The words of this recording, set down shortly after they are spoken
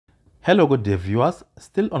Hello good day viewers,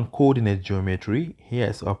 still on coordinate geometry. Here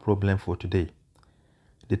is our problem for today.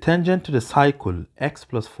 The tangent to the cycle x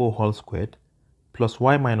plus 4 whole squared plus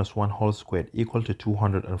y minus 1 whole squared equal to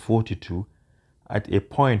 242 at a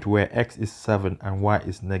point where x is 7 and y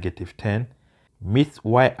is negative 10 meets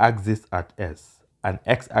y-axis at s and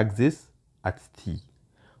x-axis at t.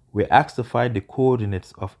 We're asked to find the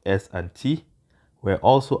coordinates of s and t. We're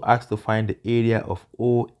also asked to find the area of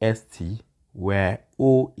OST, where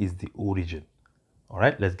O is the origin. All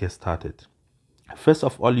right, let's get started. First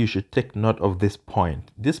of all, you should take note of this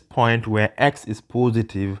point. This point where x is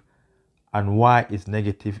positive and y is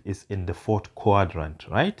negative is in the fourth quadrant,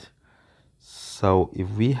 right? So if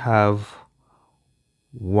we have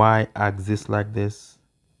y-axis like this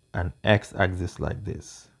and x-axis like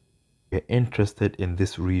this, we're interested in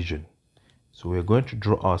this region. So we're going to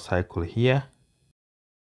draw our cycle here.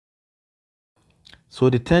 So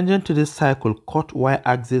the tangent to this cycle cut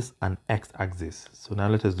y-axis and x-axis. So now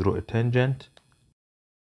let us draw a tangent.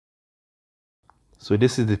 So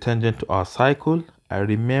this is the tangent to our cycle. I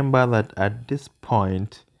remember that at this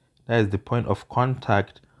point, that is the point of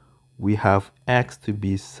contact, we have x to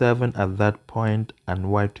be 7 at that point and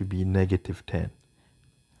y to be negative 10.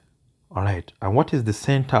 All right, and what is the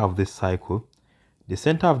center of this cycle? The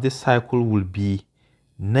center of this cycle will be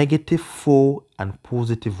negative 4 and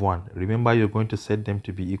positive 1. Remember, you're going to set them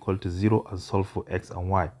to be equal to 0 and solve for x and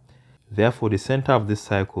y. Therefore, the center of this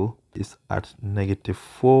cycle is at negative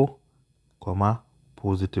 4,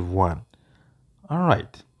 positive 1. All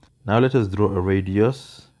right. Now let us draw a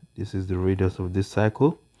radius. This is the radius of this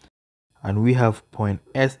cycle. And we have point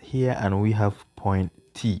S here and we have point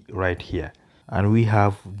T right here. And we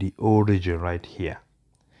have the origin right here.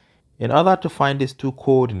 In order to find these two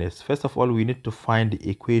coordinates, first of all, we need to find the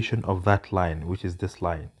equation of that line, which is this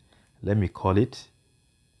line. Let me call it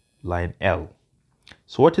line L.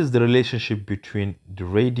 So what is the relationship between the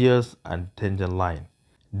radius and tangent line?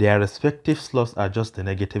 Their respective slopes are just the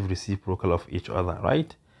negative reciprocal of each other,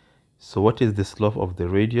 right? So what is the slope of the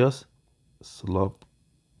radius? Slope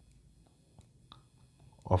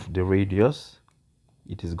of the radius,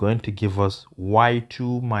 it is going to give us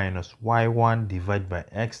y2 minus y1 divided by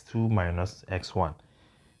x2 minus x1.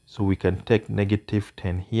 So we can take negative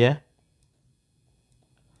 10 here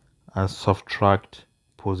and subtract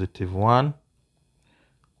positive 1.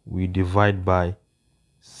 We divide by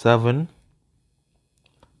 7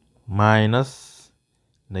 minus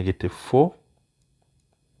negative 4.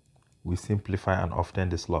 We simplify and obtain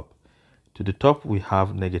the slope. To the top we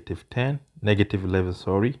have negative 11,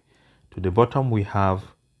 sorry. To the bottom we have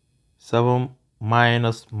 7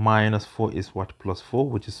 minus 4 is what? Plus 4,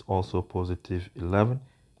 which is also positive 11.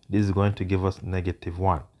 This is going to give us negative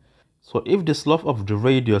 1. So if the slope of the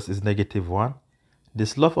radius is negative 1, the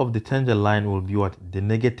slope of the tangent line will be what? The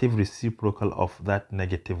negative reciprocal of that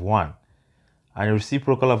negative 1. And the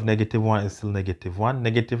reciprocal of negative 1 is still negative 1.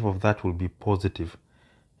 Negative of that will be positive.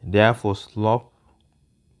 Therefore, slope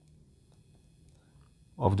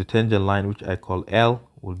of the tangent line, which I call L,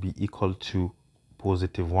 will be equal to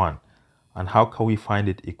positive 1. And how can we find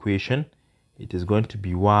it equation? It is going to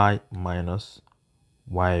be y minus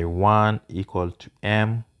y1 equal to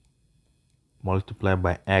m multiplied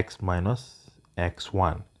by x minus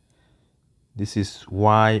x1. This is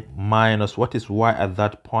y minus, what is y at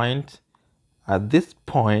that point? At this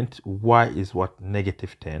point, y is what?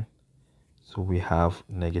 Negative 10. So we have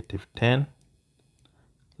negative 10.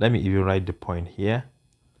 Let me even write the point here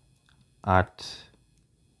at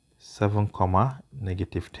 7,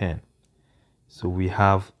 negative 10. So we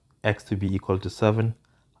have x to be equal to 7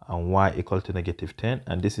 and y equal to negative 10.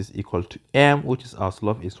 And this is equal to m, which is our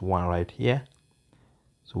slope, is 1 right here.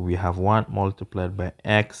 So we have 1 multiplied by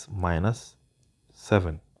x minus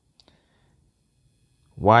 7.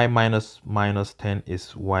 Y minus 10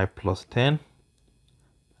 is y plus 10.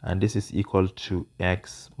 And this is equal to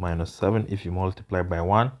x minus 7. If you multiply by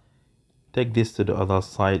 1, take this to the other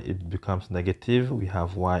side, it becomes negative. We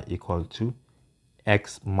have y equal to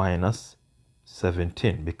x minus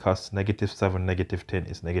 17, because negative 7, negative 10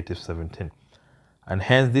 is negative 17. And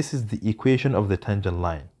hence, this is the equation of the tangent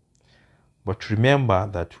line. But remember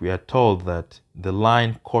that we are told that the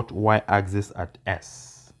line cut y-axis at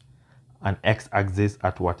S and x-axis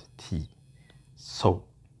at what? T. So,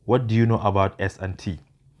 what do you know about S and T?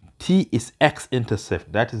 T is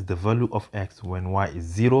x-intercept, that is the value of x when y is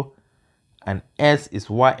 0. And S is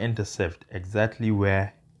y-intercept, exactly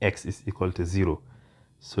where x is equal to 0.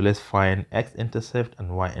 So let's find x-intercept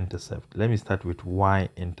and y-intercept. Let me start with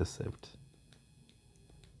y-intercept.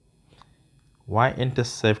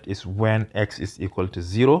 Y-intercept is when x is equal to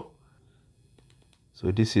 0. So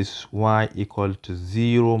this is y equal to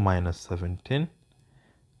 0 minus 17,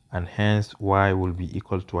 and hence y will be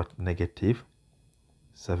equal to what? Negative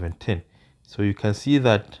 17. So you can see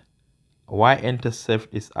that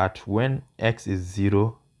y-intercept is at when x is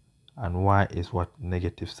 0 and y is what?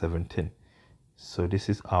 Negative 17. So this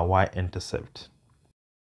is our y-intercept.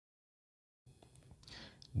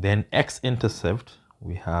 Then x-intercept,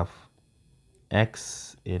 we have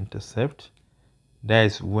x-intercept. That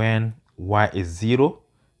is when y is 0.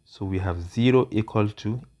 So we have 0 equal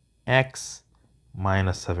to x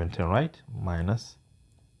minus 17, right? Minus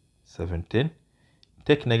 17.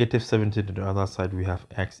 Take negative 17 to the other side, we have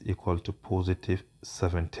x equal to positive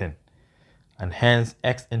 17. And hence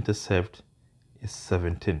x-intercept is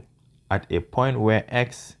 17 at a point where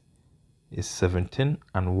x is 17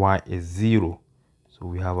 and y is 0. So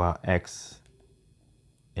we have our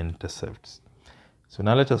x-intercepts. So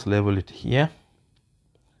now let us label it here.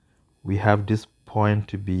 We have this point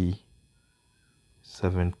to be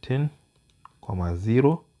 17,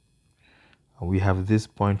 0, and we have this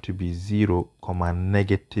point to be 0,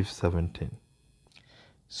 negative 17.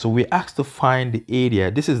 So we asked to find the area.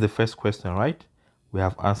 This is the first question, right? We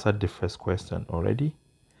have answered the first question already.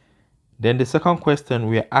 Then the second question,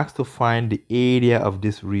 we are asked to find the area of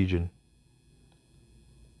this region,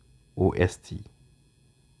 OST,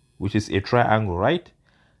 which is a triangle, right?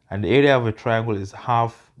 And the area of a triangle is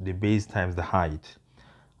half the base times the height.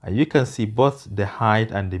 And you can see both the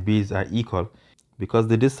height and the base are equal because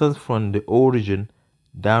the distance from the origin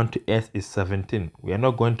down to S is 17. We are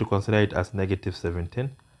not going to consider it as negative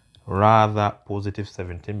 17, rather positive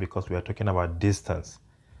 17, because we are talking about distance.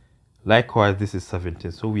 Likewise, this is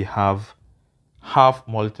 17. So we have half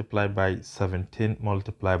multiplied by 17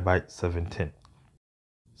 multiplied by 17.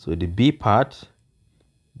 So the B part,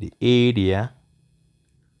 the area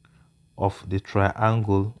of the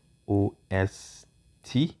triangle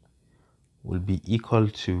OST will be equal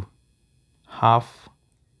to half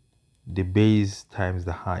the base times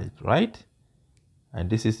the height, right? And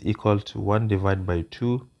this is equal to 1 divided by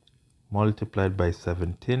 2 multiplied by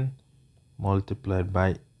 17 multiplied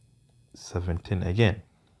by 17 again.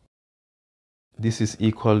 This is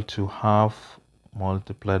equal to half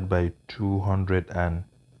multiplied by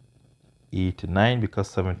 289, because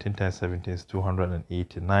 17 times 17 is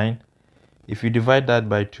 289. If you divide that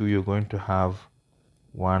by 2, you're going to have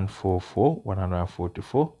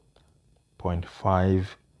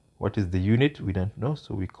 144.5. What is the unit? We don't know,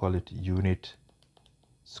 so we call it unit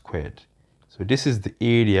squared. So this is the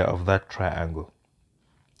area of that triangle.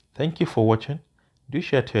 Thank you for watching. Do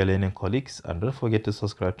share to your learning colleagues, and don't forget to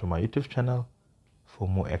subscribe to my YouTube channel for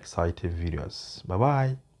more exciting videos. Bye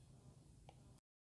bye.